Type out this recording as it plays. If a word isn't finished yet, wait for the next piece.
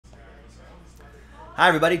Hi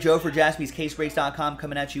everybody, Joe for JaspysCaseBreaks.com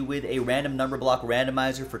coming at you with a random number block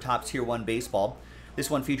randomizer for Topps Tier 1 Baseball. This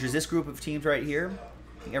one features this group of teams right here.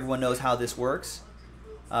 I think everyone knows how this works.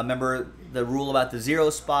 Remember the rule about the 0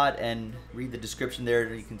 spot and read the description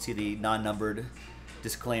there. You can see the non-numbered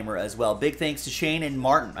disclaimer as well. Big thanks to Shane and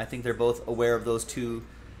Martin. I think they're both aware of those two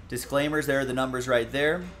disclaimers. There are the numbers right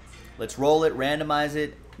there. Let's roll it, randomize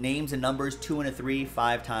it. Names and numbers 2 and a 3,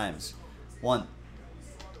 5 times. 1,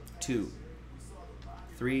 2,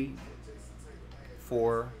 3,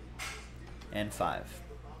 4, and 5.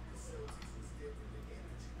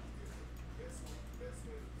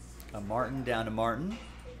 A Martin down to Martin.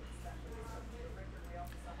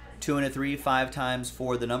 2 and a 3, 5 times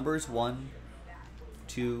for the numbers. 1,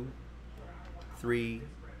 2, 3,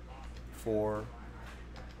 4,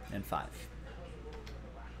 and 5.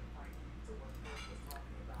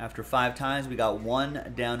 After 5 times, we got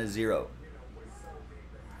 1 down to 0.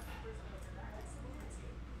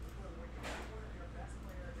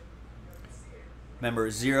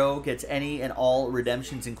 Remember, 0 gets any and all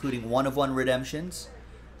redemptions, including 1 of 1 redemptions.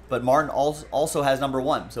 But Martin also has number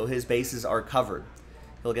 1, so his bases are covered.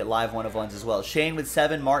 He'll get live 1 of 1s as well. Shane with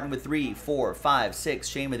 7, Martin with 3, 4, 5, 6.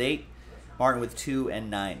 Shane with 8, Martin with 2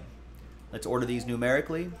 and 9. Let's order these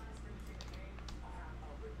numerically.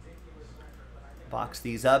 Box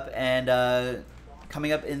these up, and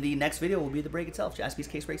coming up in the next video will be the break itself.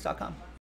 JaspysCaseBreaks.com.